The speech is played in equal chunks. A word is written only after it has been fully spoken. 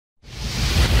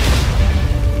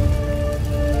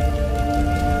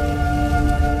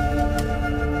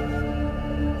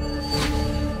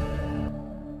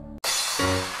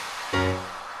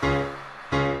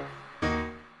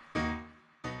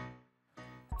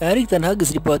Erik ten Hag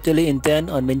is reportedly intent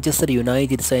on Manchester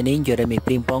United signing Jeremy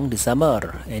Frimpong this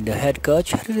summer, and the head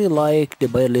coach really liked the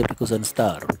Bayer Leverkusen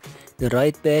star. The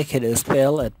right back had a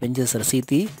spell at Manchester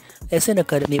City as an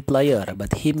academy player,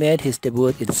 but he made his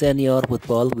debut in senior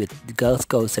football with the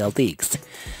Glasgow Celtics.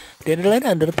 The Netherlands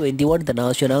under-21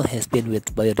 international has been with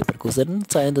Bayer Leverkusen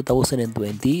since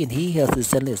 2020, and he has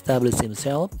recently established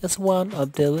himself as one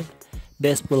of the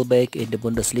best fullback in the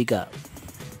Bundesliga.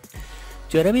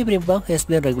 Jeremy Frimpong has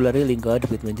been regularly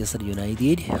linked with Manchester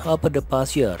United over the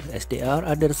past year, as they are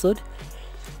understood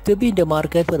to be in the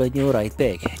market for a new right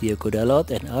back. Diogo Dalot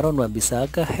and Aaron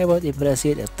Wan-Bissaka have not impressed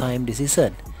at time this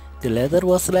season. The latter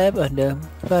was left on the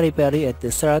periphery at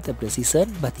the start of the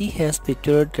season, but he has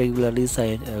featured regularly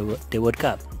since the World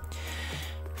Cup.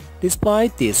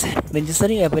 Despite this, Manchester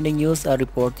Evening News are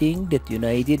reporting that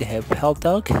United have held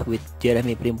talks with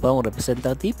Jeremy Frimpong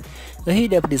representative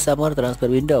ahead of the summer transfer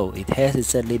window. It has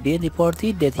recently been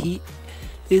reported that he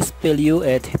is valued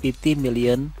at €50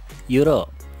 million.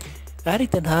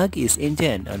 Erik ten Hag is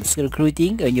intent on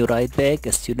recruiting a new right back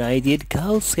as United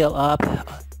could scale up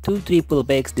to triple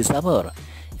backs this summer.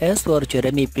 As for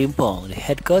Jeremy Frimpong, the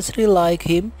head coach really likes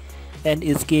him and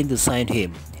is keen to sign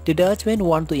him. The Dutchman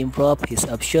wants to improve his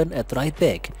option at right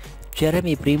back.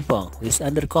 Jeremy Frimpong, who is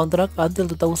under contract until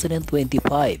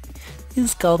 2025,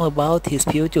 is calm about his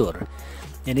future,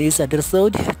 and is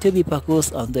understood to be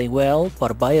focused on doing well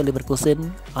for Bayer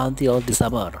Leverkusen until the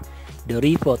summer. The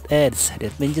report adds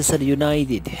that Manchester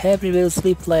United have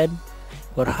previously planned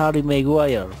for Harry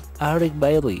Maguire, Eric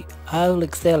Bailly,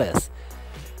 Alex Telles,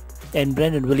 and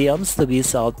Brandon Williams to be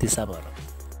sold this summer.